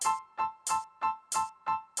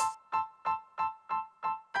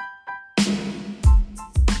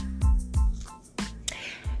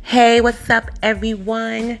Hey, what's up,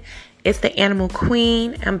 everyone? It's the Animal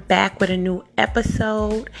Queen. I'm back with a new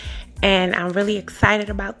episode, and I'm really excited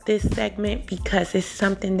about this segment because it's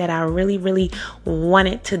something that I really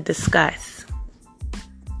wanted to discuss.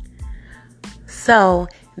 So,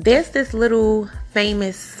 there's this little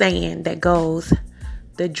famous saying that goes,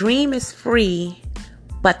 "The dream is free,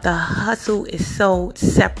 but the hustle is sold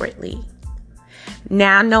separately."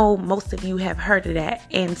 Now, I know most of you have heard of that.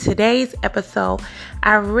 In today's episode,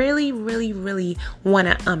 I really want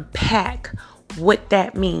to unpack what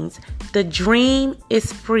that means. The dream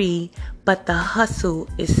is free, but the hustle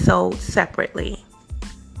is sold separately.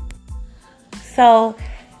 So,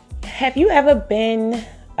 have you ever been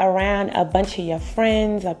around a bunch of your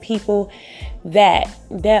friends or people that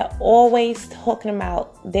they're always talking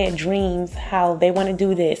about their dreams, how they want to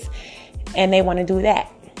do this and they want to do that?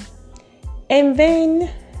 And then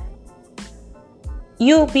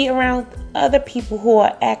you'll be around other people who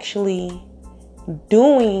are actually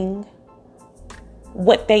doing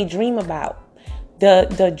what they dream about.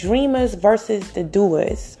 The dreamers versus the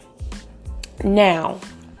doers. Now,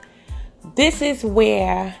 this is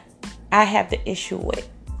where I have the issue with.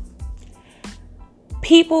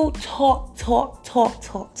 People talk.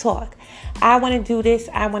 I want to do this.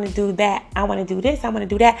 I want to do that. I want to do this. I want to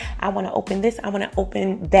do that. I want to open this. I want to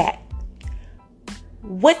open that.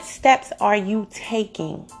 What steps are you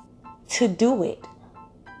taking to do it?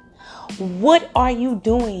 What are you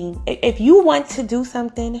doing? If you want to do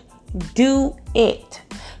something, do it.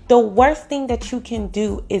 The worst thing that you can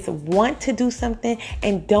do is want to do something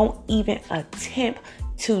and don't even attempt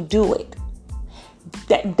to do it.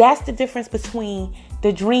 That's the difference between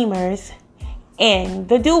the dreamers and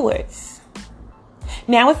the doers.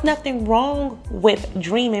 Now, it's nothing wrong with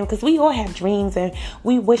dreaming because we all have dreams and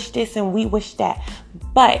we wish this and we wish that.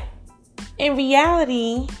 But in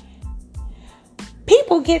reality,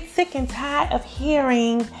 people get sick and tired of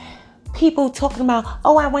hearing people talking about,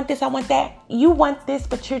 oh, I want this, I want that. You want this,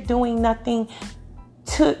 but you're doing nothing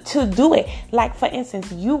to do it. Like, for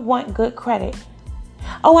instance, you want good credit.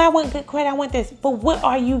 Oh, I want good credit. I want this. But what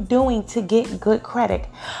are you doing to get good credit?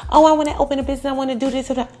 Oh, I want to open a business. I want to do this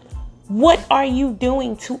or that. What are you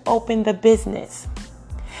doing to open the business?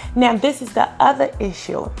 Now, this is the other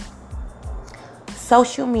issue.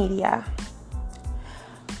 Social media.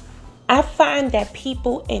 I find that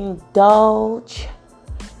people indulge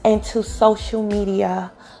into social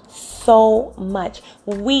media so much.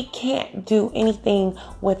 We can't do anything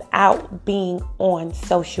without being on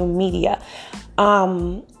social media.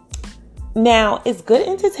 Now, it's good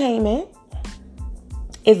entertainment.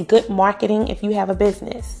 It's good marketing if you have a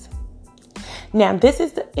business. Now, this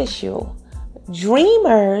is the issue.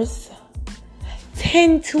 Dreamers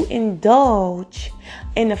tend to indulge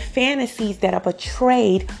in the fantasies that are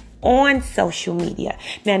portrayed on social media.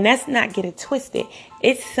 Now, let's not get it twisted.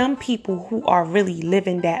 It's some people who are really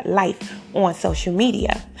living that life on social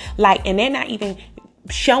media. And they're not even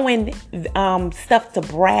showing stuff to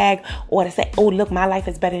brag or to say, oh, look, my life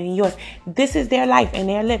is better than yours. This is their life and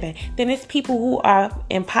they're living. Then it's people who are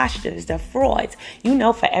imposters, they're frauds.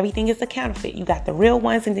 For everything is a counterfeit. You got the real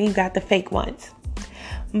ones and then you got the fake ones.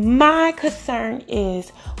 My concern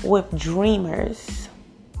is with dreamers.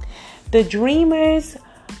 The dreamers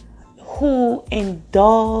who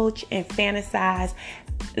indulge and fantasize,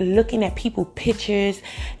 looking at people's pictures,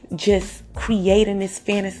 just creating this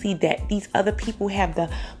fantasy that these other people have the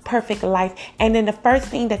perfect life. And then the first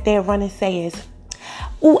thing that they're running to say is,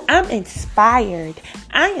 ooh, I'm inspired.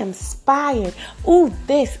 I am inspired. Ooh,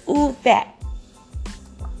 this, ooh, that.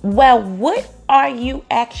 Well, what are you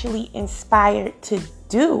actually inspired to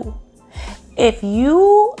do? If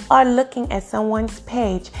you are looking at someone's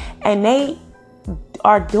page and they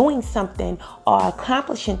are doing something or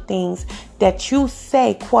accomplishing things that you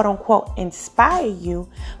say, quote unquote, inspire you,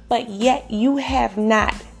 but yet you have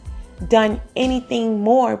not done anything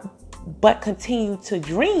more but continue to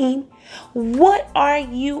dream, what are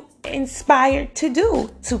you inspired to do?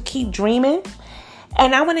 To keep dreaming?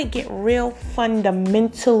 And I want to get real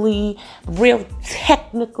fundamentally, real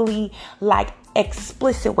technically,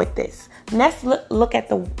 explicit with this. Let's look at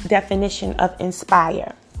the definition of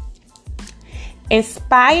inspire.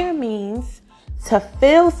 Inspire means to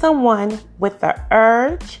fill someone with the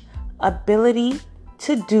urge, ability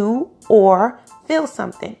to do or feel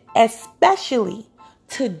something, especially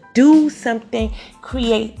to do something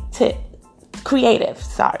creative.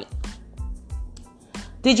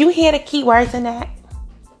 Did you hear the key words in that?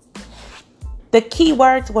 The key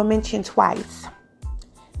words were mentioned twice.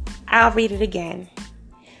 I'll read it again.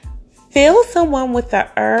 Fill someone with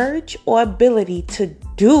the urge or ability to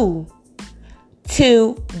do,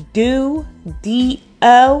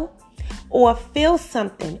 know or feel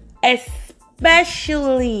something,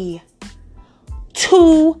 especially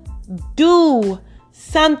to do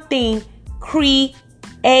something creative.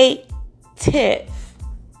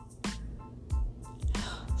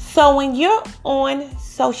 So when you're on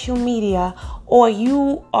social media or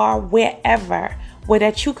you are wherever where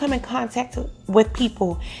that you come in contact with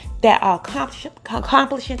people that are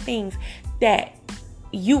accomplishing things that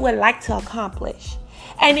you would like to accomplish,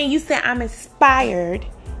 and then you say, I'm inspired,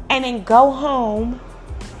 and then go home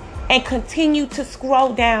and continue to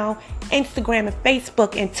scroll down Instagram and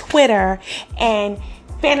Facebook and Twitter and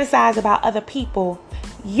fantasize about other people,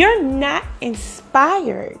 you're not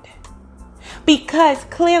inspired. Because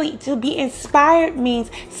clearly to be inspired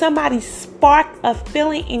means somebody sparked a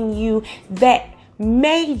feeling in you that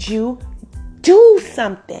made you do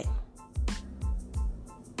something.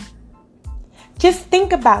 Just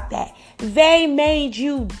think about that. They made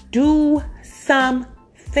you do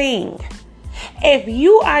something. If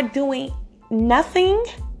you are doing nothing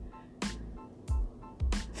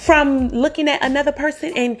from looking at another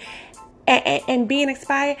person and being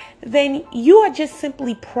inspired, then you are just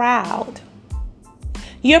simply proud.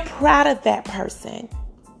 You're proud of that person.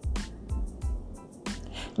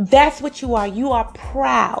 That's what you are. You are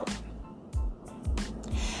proud.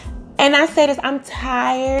 And I say this, I'm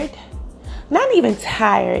tired. Not even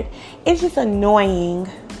tired. It's just annoying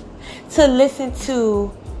to listen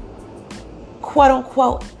to quote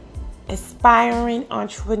unquote aspiring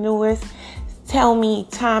entrepreneurs tell me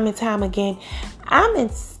time and time again, I'm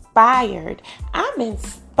inspired.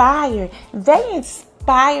 They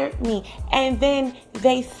inspired me. And then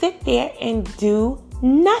they sit there and do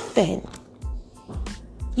nothing.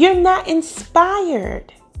 You're not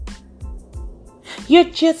inspired. You're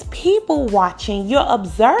just people watching. You're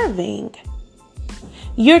observing.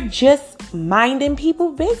 You're just minding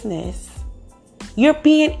people's business. You're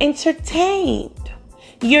being entertained.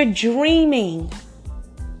 You're dreaming.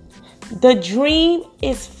 The dream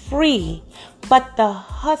is free, but the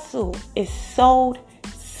hustle is sold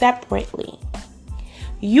separately.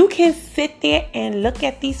 You can sit there and look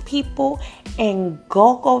at these people and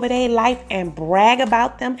gawk over their life and brag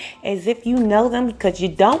about them as if you know them, because you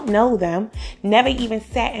don't know them, never even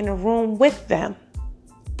sat in a room with them.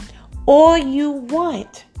 All you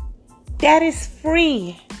want, that is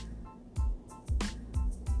free.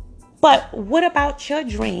 But what about your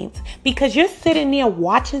dreams? Because you're sitting there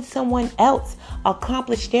watching someone else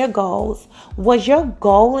accomplish their goals. Was your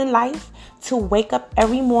goal in life to wake up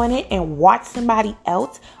every morning and watch somebody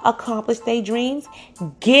else accomplish their dreams?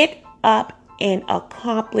 Get up and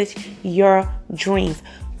accomplish your dreams.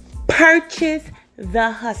 Purchase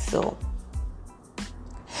the hustle.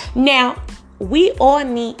 Now, we all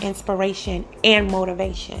need inspiration and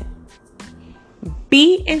motivation.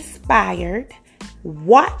 Be inspired.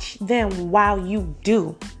 Watch them while you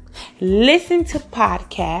do. Listen to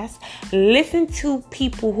podcasts. Listen to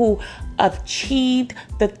people who achieved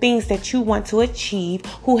the things that you want to achieve,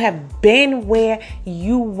 who have been where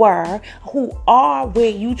you were, who are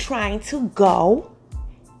where you're trying to go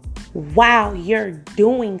while you're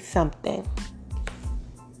doing something.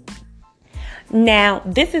 Now,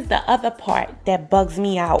 this is the other part that bugs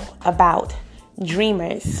me out about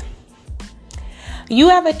dreamers. You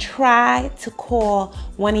ever tried to call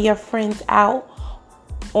one of your friends out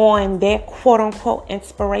on their quote unquote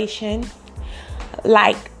inspiration?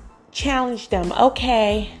 Like, challenge them.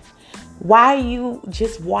 Okay, why are you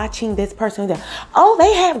just watching this person? Oh,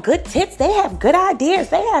 they have good tips. They have good ideas.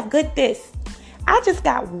 They have good this. I just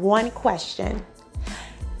got one question.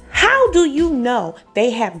 How do you know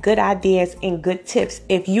they have good ideas and good tips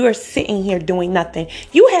if you're sitting here doing nothing?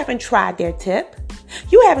 You haven't tried their tip.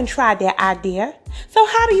 You haven't tried their idea. So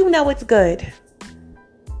how do you know it's good?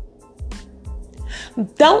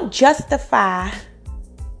 Don't justify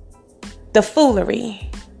the foolery.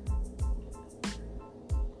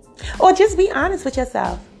 Or just be honest with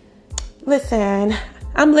yourself. Listen,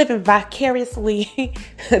 I'm living vicariously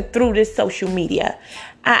through this social media.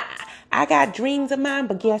 I got dreams of mine,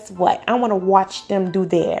 but guess what? I want to watch them do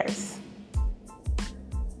theirs.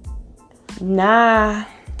 Nah,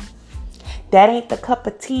 that ain't the cup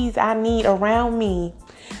of teas I need around me.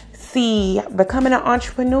 See, becoming an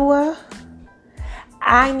entrepreneur,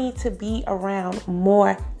 I need to be around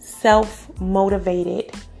more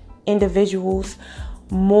self-motivated individuals,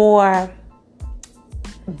 more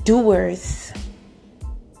doers.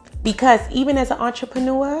 Because even as an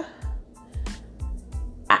entrepreneur,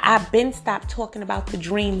 I've been stopped talking about the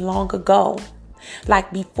dream long ago.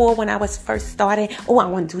 Like before, when I was first starting, oh, I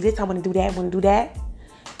want to do this, I want to do that, I want to do that.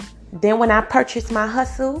 Then when I purchased my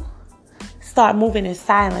hustle, start moving in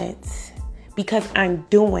silence because I'm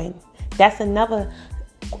doing. That's another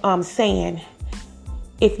saying.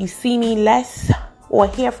 If you see me less or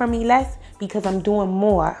hear from me less, because I'm doing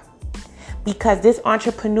more. Because this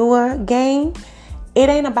entrepreneur game, it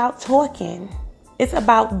ain't about talking. It's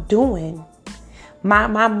about doing. My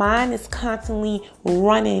mind is constantly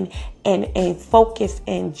running and focused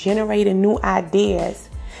and generating new ideas.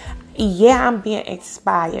 Yeah, I'm being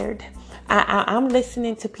inspired. I'm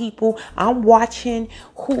listening to people. I'm watching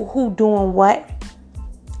who doing what.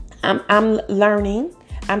 I'm learning.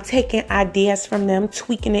 I'm taking ideas from them,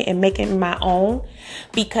 tweaking it and making it my own.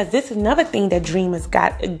 Because this is another thing that dreamers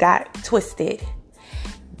got twisted.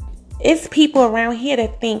 It's people around here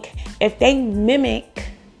that think if they mimic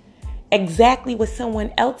exactly what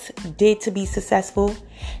someone else did to be successful,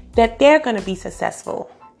 that they're going to be successful.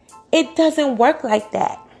 It doesn't work like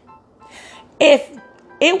that. If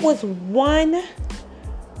it was one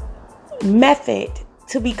method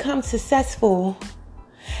to become successful,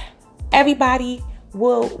 everybody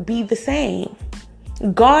will be the same.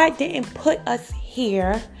 God didn't put us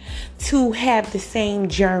here to have the same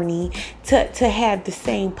journey, to have the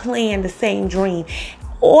same plan, the same dream.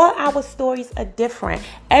 All our stories are different.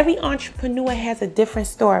 Every entrepreneur has a different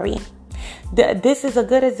story. This is a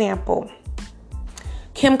good example.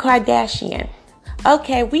 Kim Kardashian.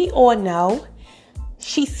 Okay, we all know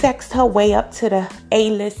she sexed her way up to the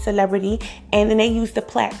A-list celebrity, and then they used the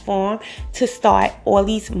platform to start all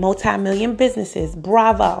these multi-million businesses.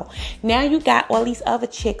 Bravo. Now you got all these other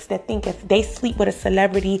chicks that think if they sleep with a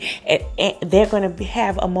celebrity, they're going to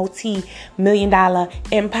have a multi-million-dollar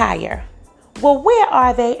empire. Well, where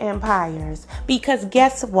are they empires? Because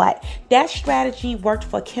guess what? That strategy worked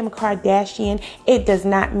for Kim Kardashian. It does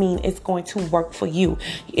not mean it's going to work for you.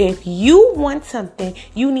 If you want something,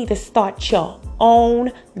 you need to start your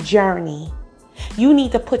own journey. You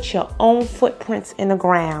need to put your own footprints in the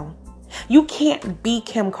ground. You can't be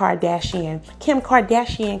Kim Kardashian. Kim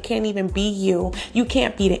Kardashian can't even be you. You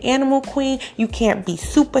can't be the Animal Queen. You can't be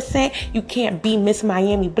Super Scent. You can't be Miss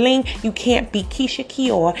Miami Bling. You can't be Keisha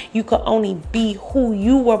Kior. You can only be who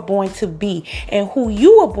you were born to be. And who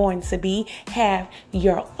you were born to be have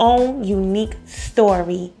your own unique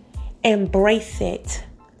story. Embrace it.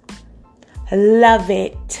 Love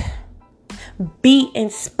it. Be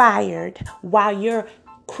inspired while you're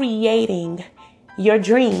creating your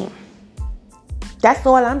dream. That's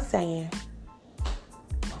all I'm saying.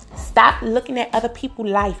 Stop looking at other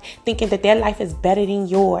people's life, thinking that their life is better than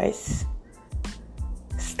yours.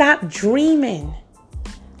 Stop dreaming.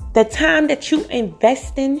 The time that you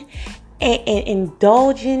invest in and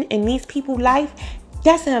indulging in these people's life,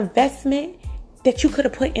 that's an investment that you could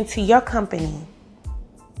have put into your company.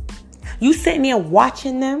 You sitting there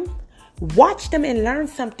watching them. Watch them and learn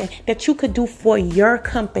something that you could do for your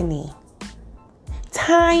company.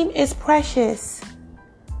 Time is precious.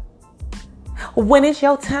 When it's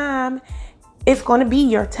your time, it's going to be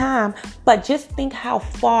your time. But just think how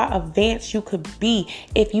far advanced you could be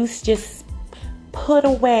if you just put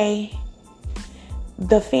away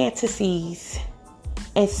the fantasies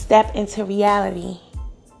and step into reality.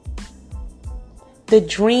 The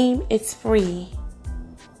dream is free.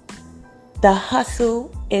 The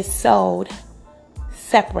hustle is sold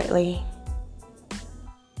separately.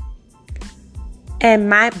 And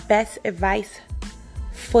my best advice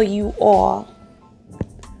for you all,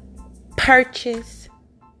 purchase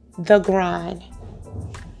the grind.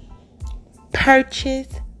 Purchase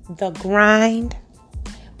the grind.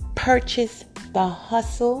 Purchase the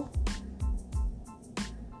hustle.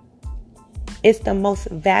 It's the most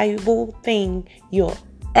valuable thing you'll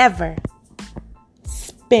ever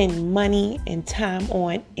spend money and time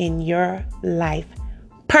on in your life.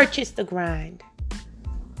 Purchase the grind.